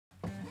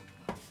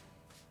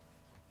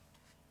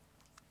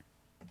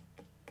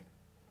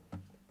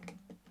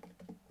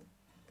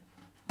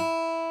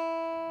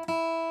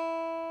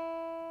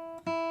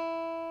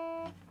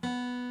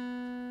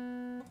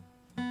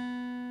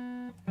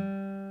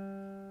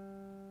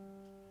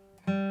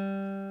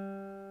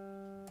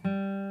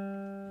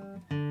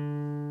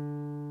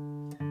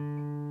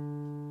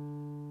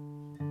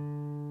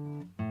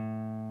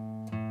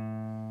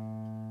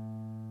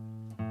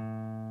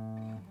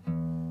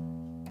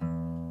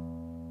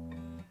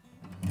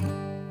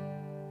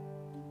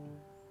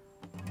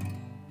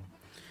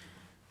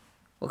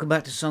Welcome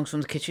back to Songs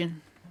from the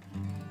Kitchen.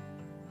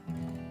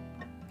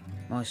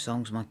 My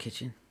songs, my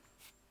kitchen.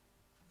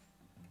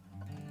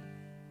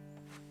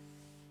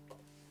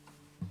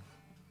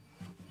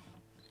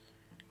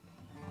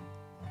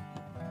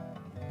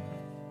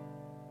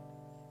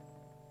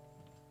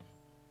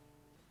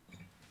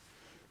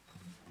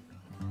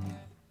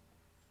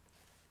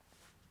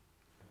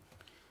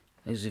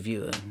 Those of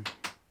you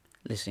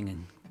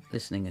listening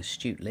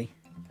astutely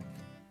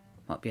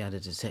might be able to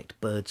detect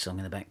birdsong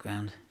in the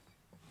background.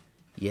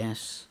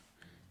 Yes,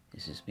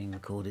 this is being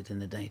recorded in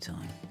the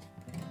daytime.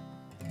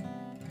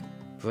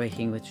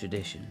 Breaking with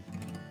tradition.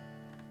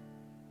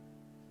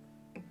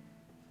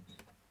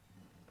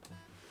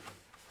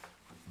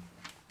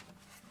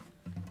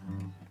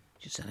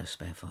 Just had a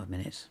spare 5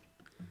 minutes.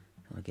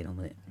 I'll get on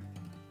with it.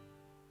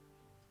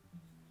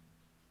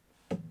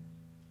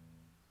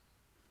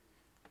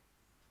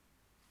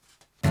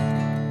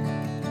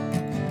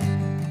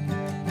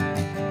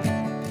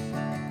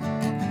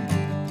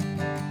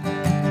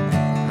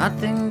 I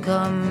think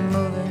I'm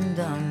moving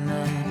down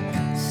the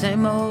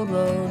same old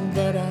road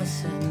that I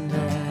said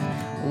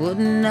I would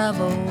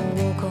never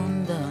walk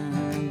on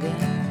down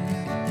again.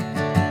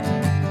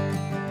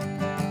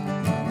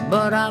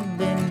 But I've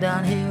been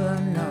down here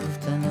enough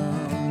to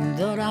know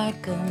that I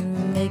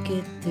can make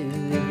it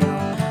through if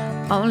you're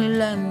only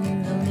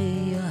lending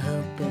me a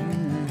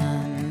helping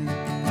hand.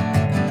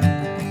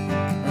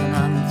 And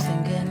I'm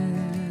thinking,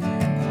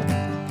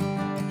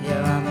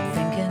 yeah, I'm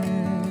thinking,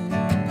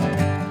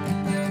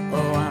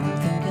 oh, I'm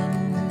thinking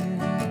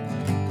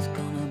it's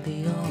gonna be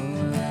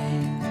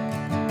alright.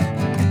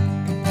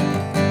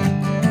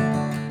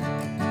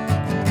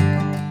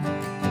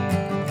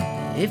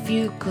 If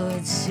you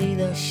could see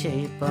the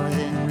shape I was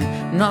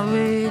in, not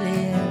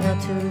really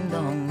not too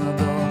long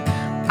ago,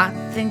 I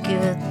think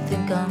you'd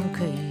think I'm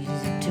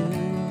crazy too.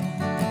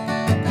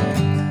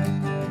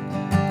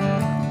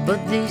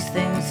 But these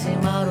things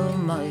seem out of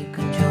my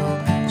control,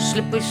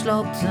 slippery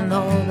slopes and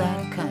all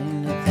that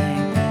kind of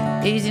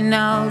thing. Easy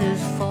now,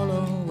 just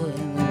follow where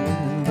the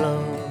wind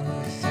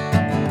blows.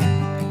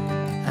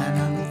 And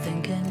I'm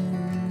thinking,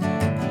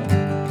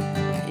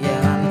 yeah,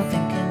 I'm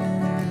thinking,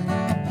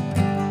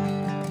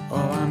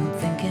 oh, I'm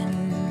thinking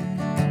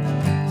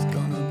it's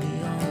gonna be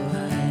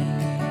alright.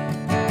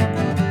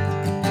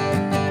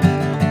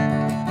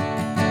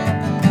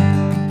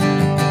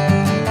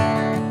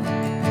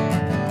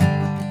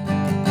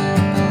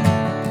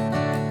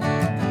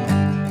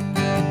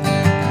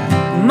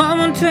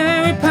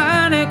 Momentary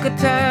panic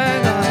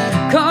attack, I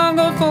can't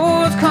go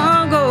forwards,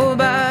 can't go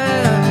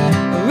back.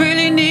 I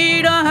really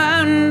need a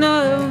hand to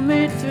help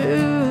me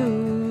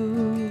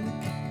through.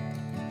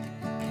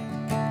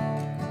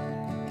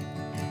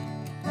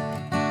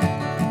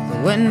 The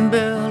wind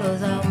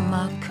billows out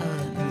my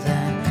curtains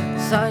and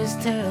sighs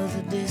tells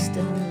of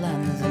distant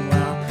lands. And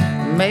well,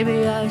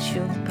 maybe I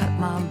should pack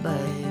my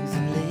bags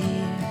and leave.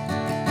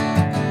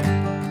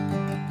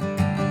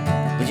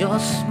 But your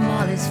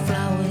smile is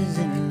flowers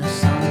in the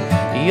sun,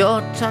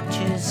 your touch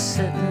is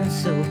certain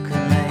silk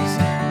and lace,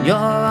 your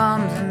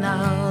arms are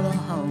now the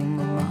home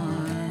of my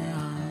heart.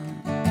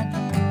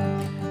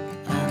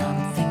 And I'm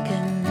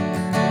thinking,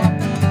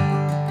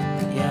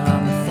 yeah,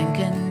 I'm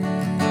thinking,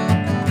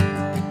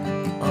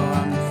 oh,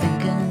 I'm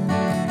thinking,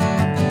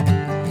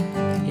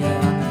 yeah,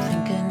 I'm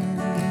thinking,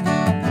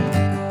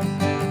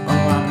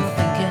 oh, I'm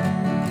thinking,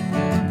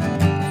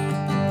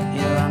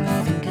 yeah, I'm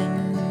thinking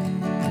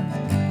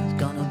it's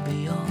gonna be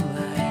alright.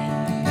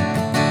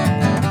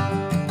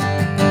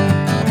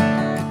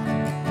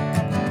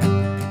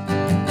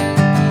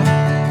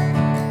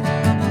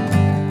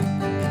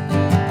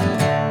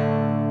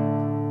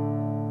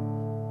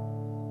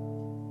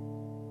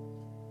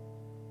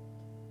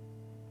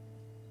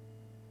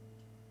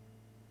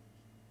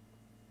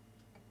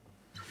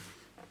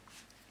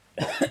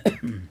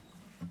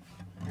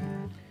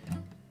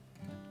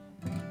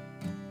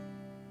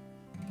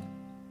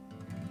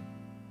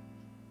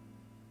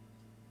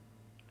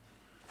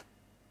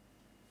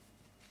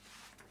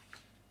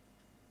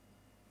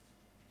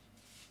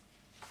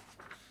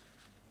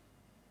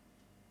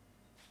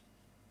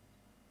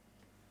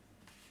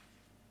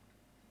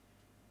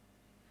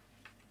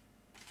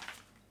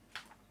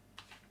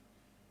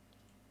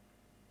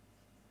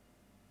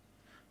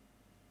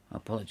 I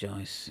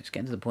apologise. It's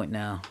getting to the point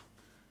now.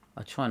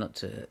 I try not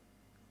to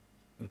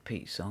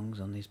repeat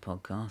songs on these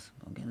podcasts.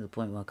 I'm getting to the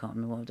point where I can't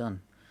remember what I've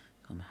done.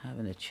 So I'm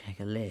having to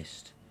check a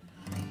list.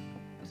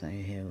 So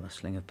you hear a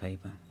rustling of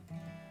paper.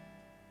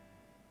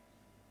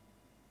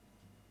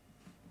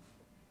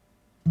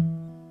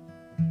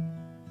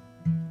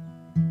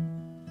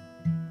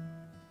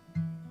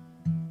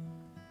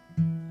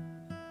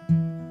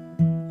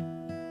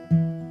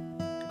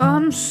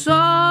 I'm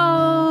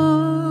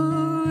sorry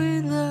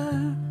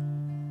that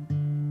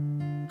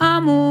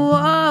I'm a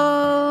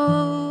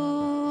world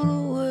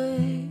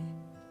away,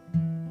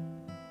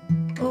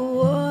 a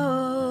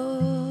world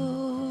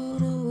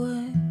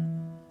away,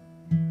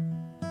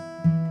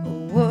 a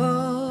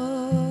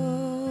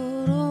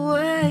world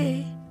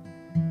away.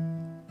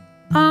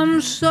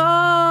 I'm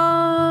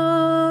sorry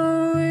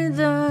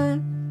that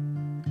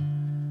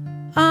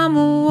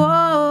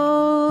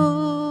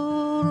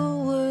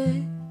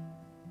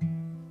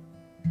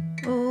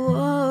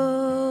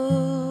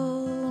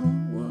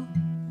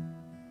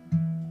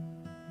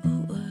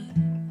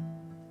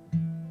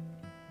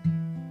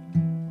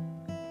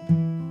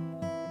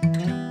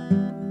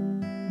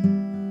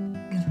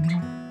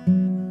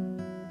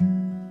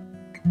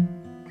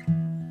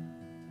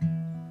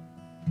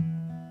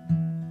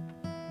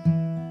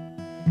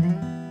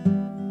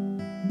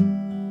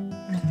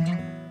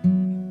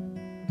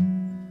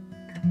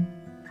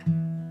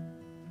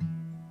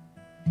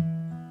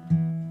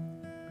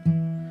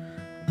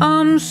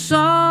sorry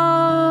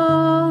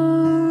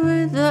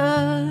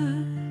that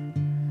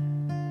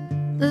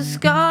the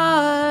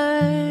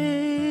skies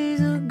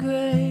are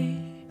gray.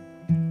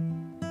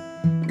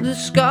 The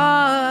skies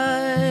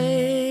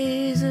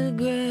are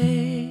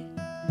gray.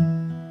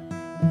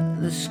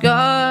 The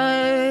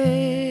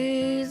skies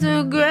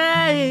are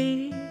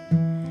gray.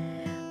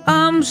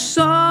 I'm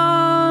sorry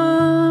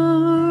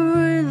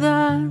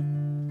that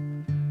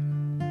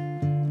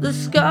the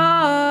skies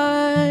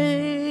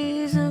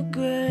are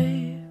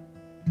gray.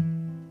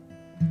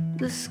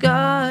 The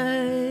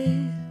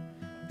skies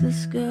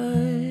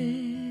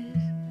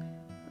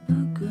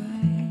are gray.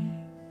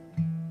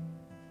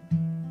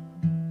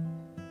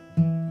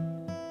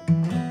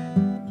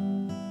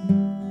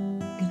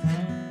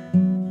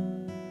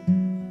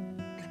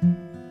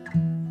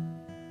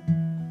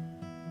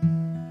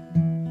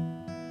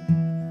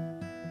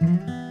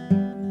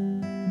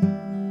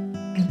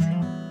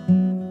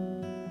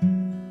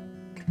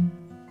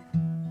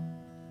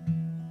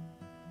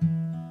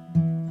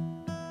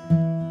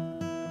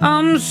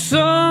 I'm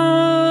sorry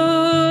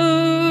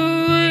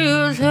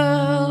as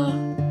hell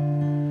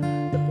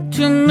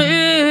to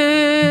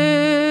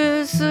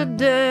miss a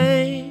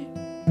day,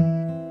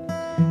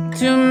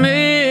 to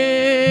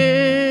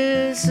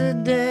miss a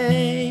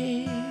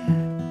day,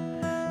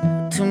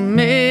 to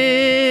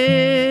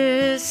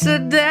miss a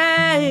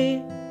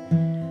day.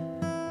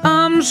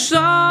 I'm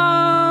sorry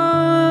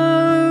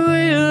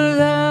as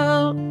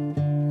hell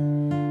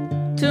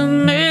to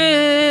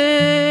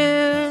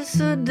miss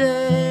a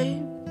day.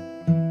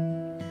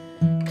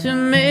 To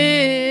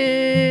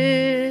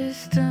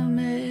miss a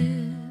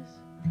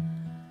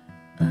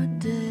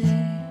day.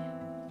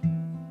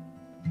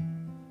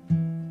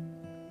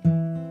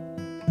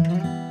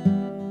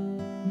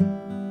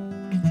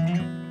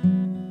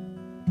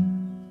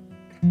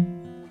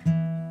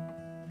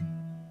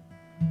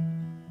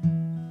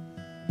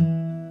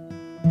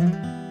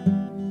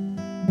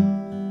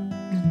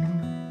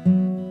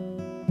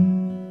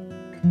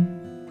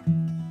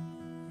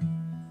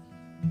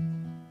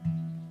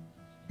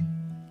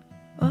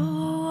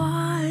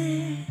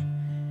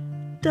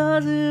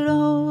 Does it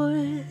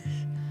always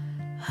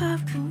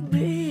have to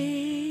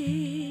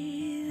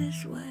be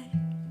this way?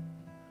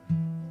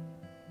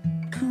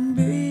 Can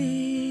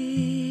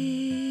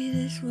be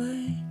this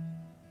way.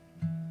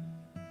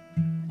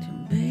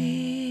 Can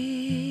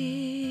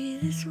be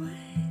this way.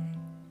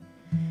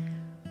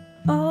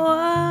 Oh,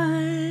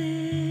 why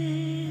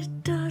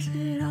does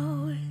it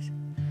always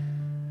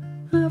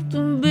have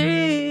to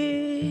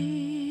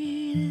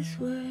be this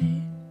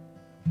way?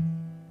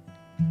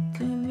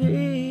 Can be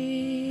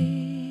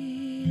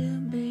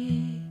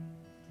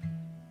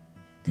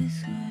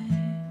this way.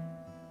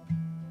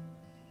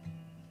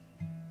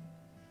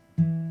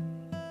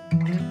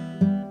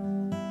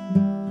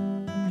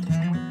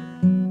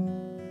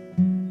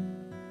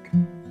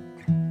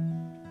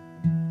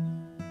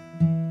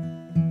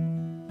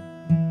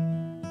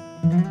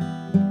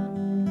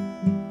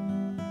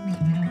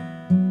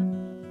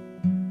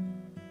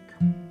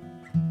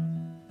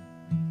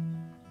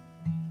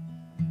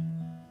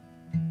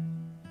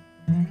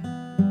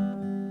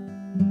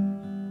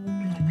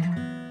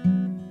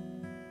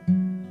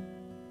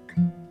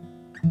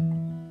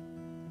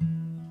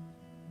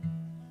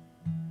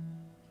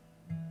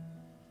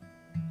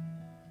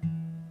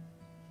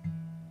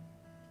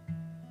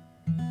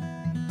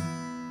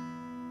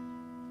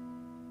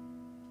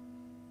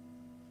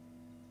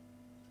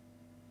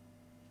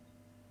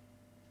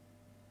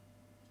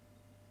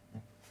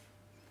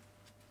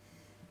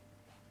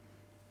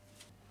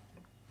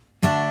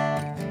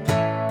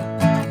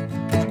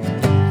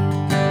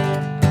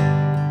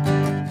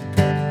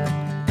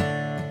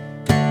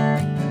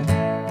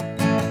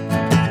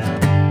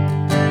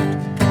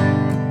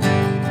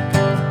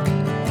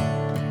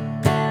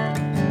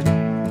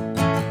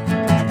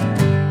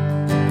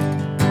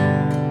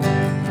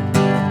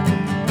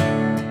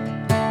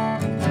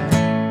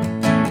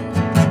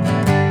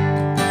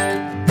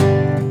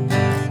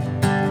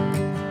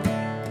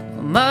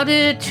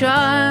 Muddy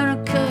trying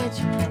to catch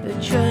the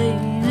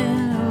train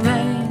in the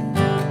rain.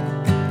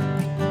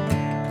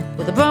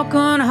 With a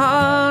broken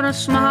heart, a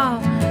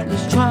smile,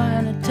 just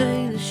trying to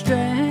take the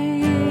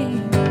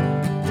strain.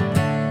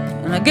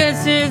 And I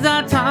guess it's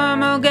our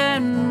time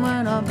again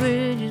when our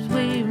bridges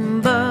we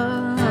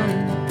burn.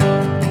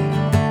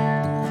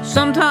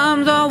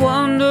 Sometimes I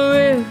wonder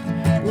if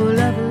we'll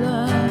ever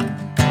learn.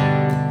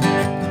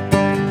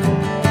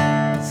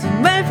 So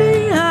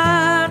maybe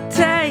I'll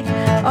take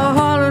a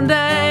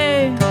holiday.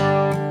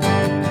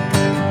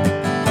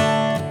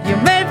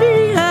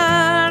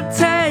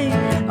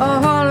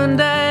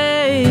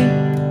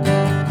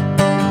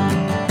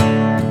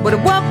 But it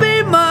won't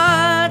be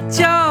much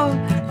of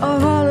a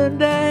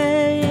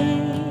holiday.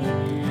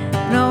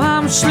 No,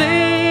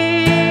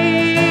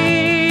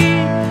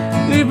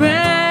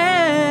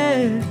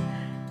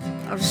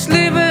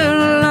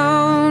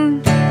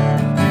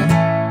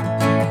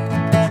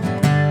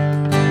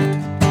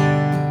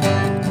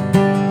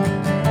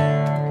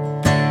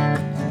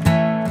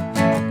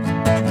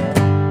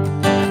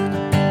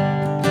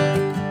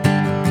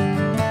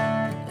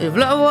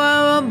 love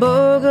were a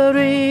book, I'd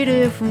read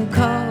it from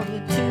cover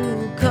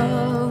to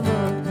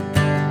cover.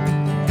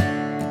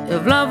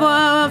 If love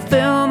were a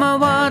film,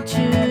 I'd watch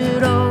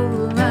it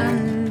over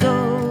and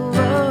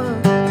over.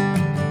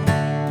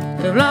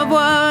 If love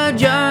were a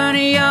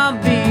journey,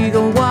 I'd be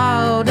the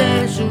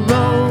wildest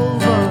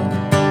rover.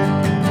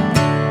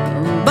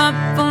 But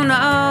for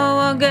now,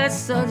 I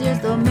guess I'll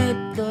just admit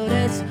that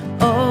it's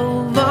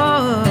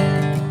over.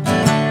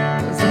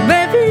 So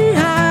maybe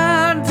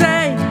I'll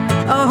take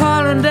a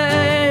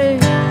holiday.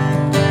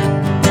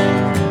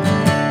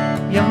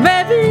 Yeah,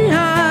 maybe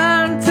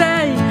I'll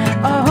take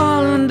a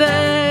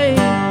holiday.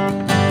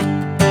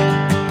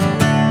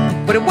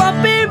 But it won't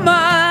be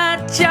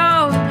much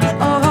of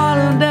a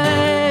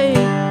holiday.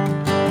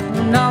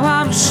 Now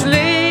I'm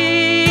sleeping.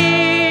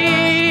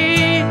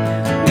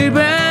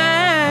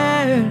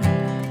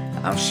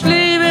 I'm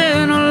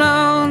sleeping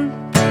alone.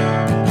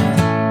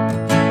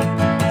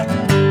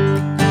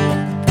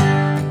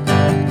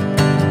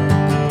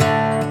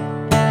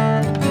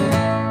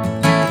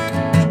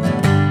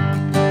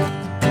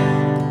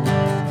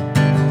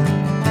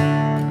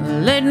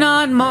 Late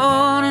night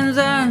mornings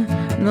and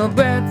no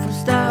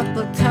breakfast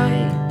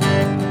appetite.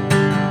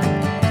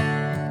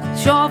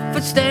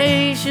 Shortford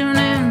station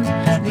in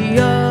the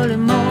early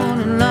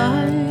morning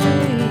light.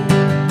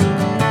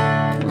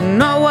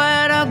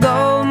 Nowhere to go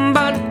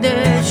but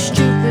this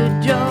stupid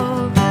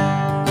job.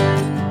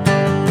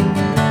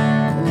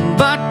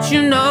 But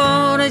you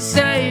know they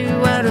say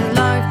where there's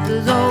life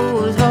there's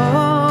always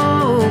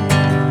hope.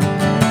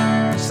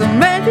 So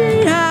maybe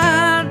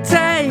I'll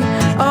take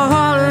a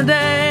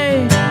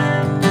holiday.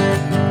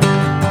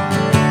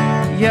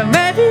 Yeah,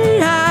 maybe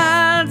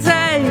I'll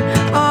take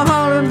a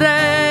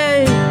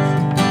holiday.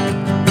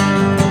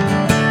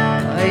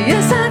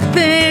 Yes, I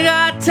think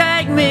I'll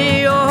take me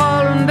a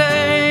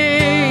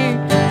holiday.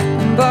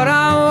 But I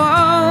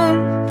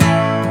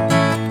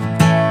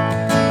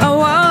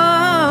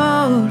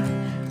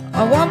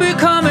won't be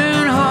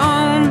coming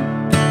home.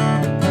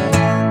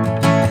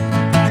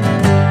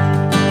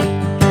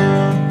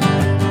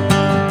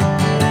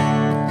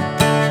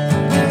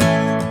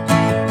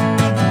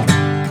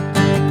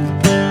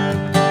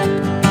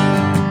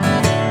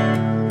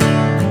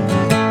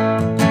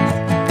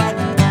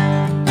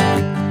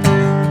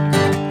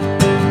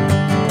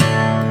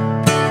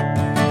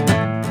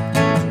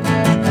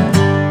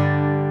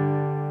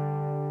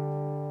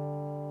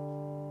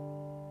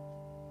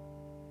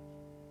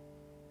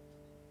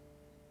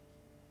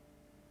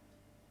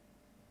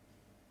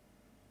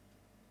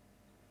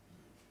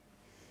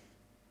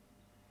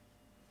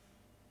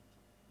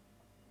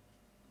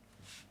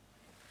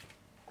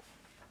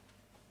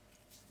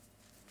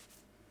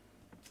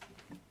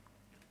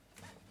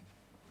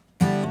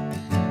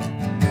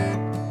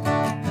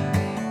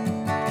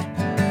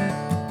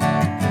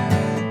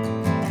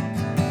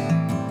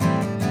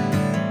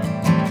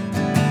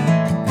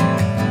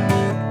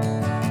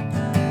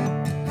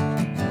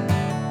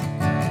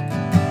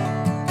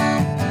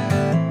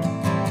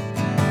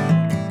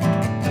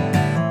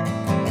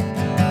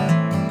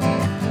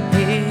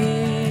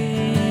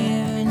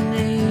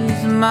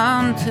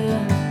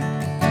 Mountains,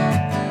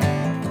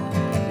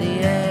 the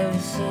air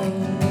is so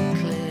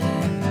clear.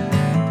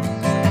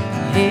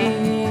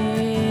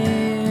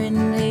 Here in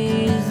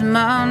these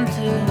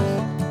mountains,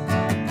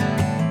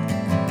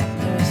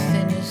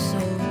 everything is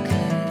so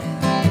clear.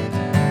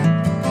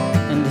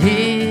 And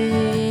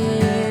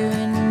here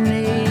in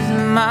these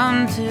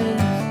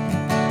mountains,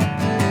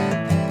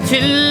 to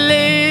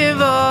live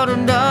or to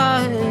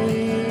die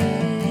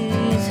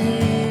is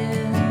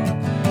here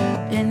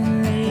in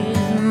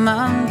these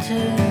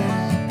mountains.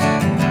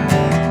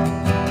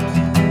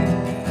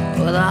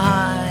 Where the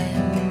high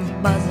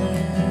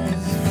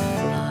buzzards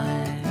fly.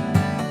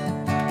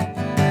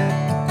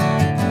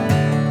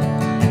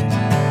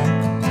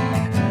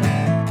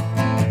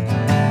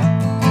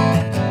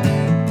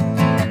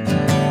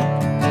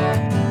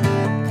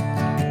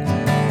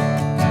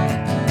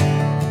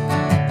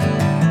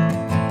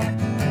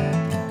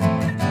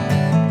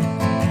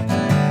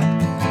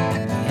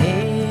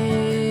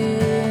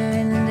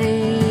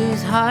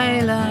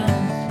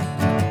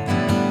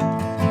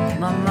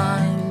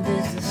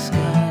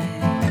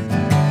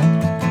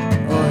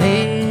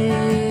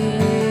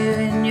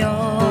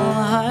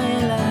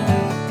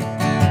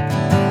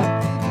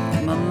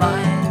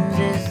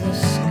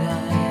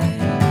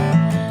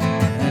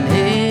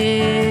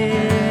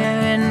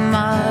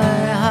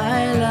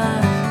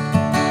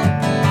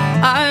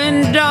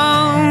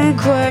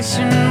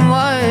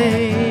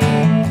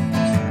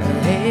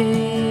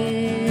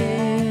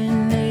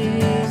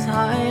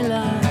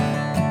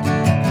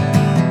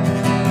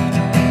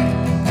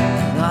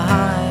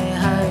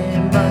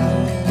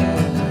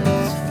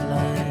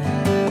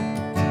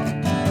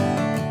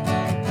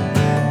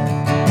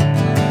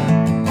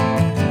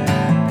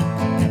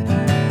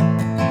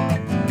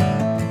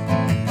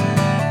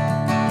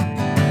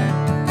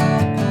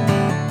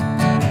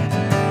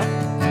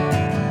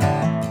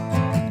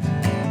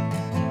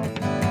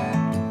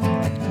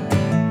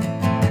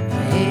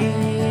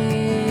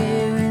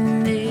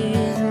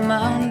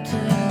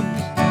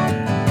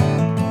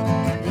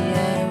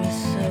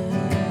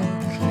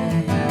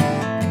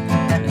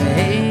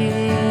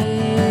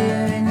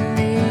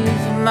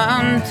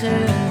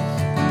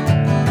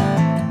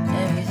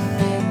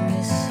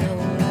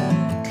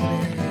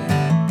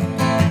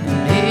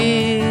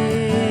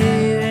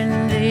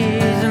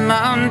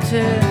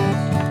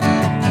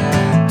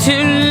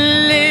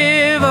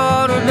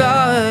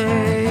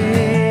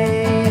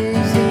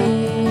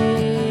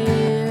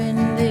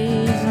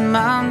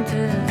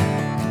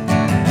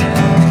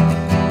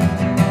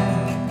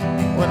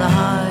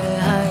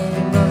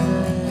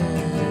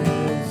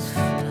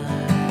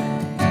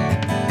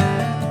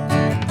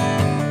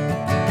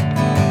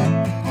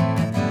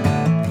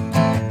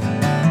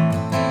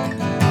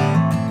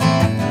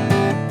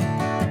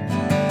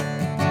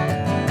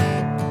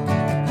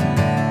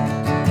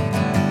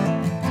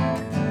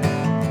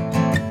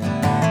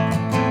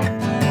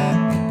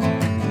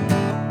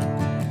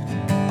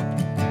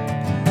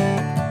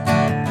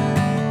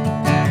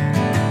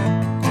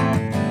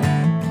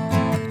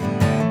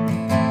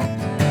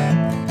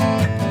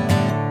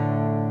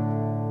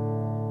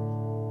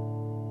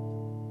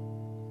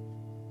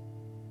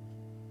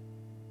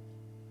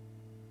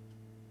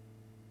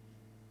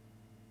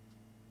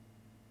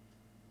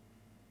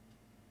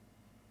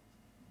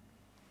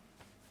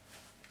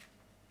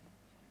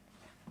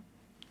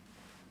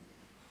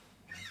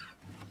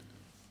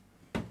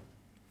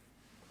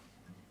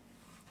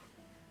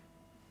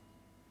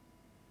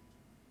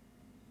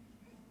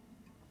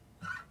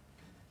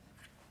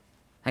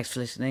 Thanks for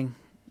listening.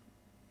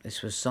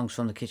 This was Songs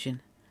from the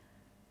Kitchen.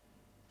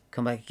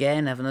 Come back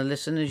again, having a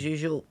listen as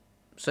usual.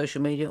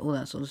 Social media, all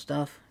that sort of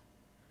stuff.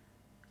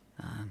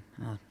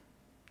 I'll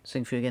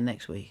sing for you again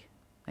next week.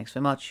 Thanks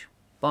very much.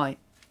 Bye.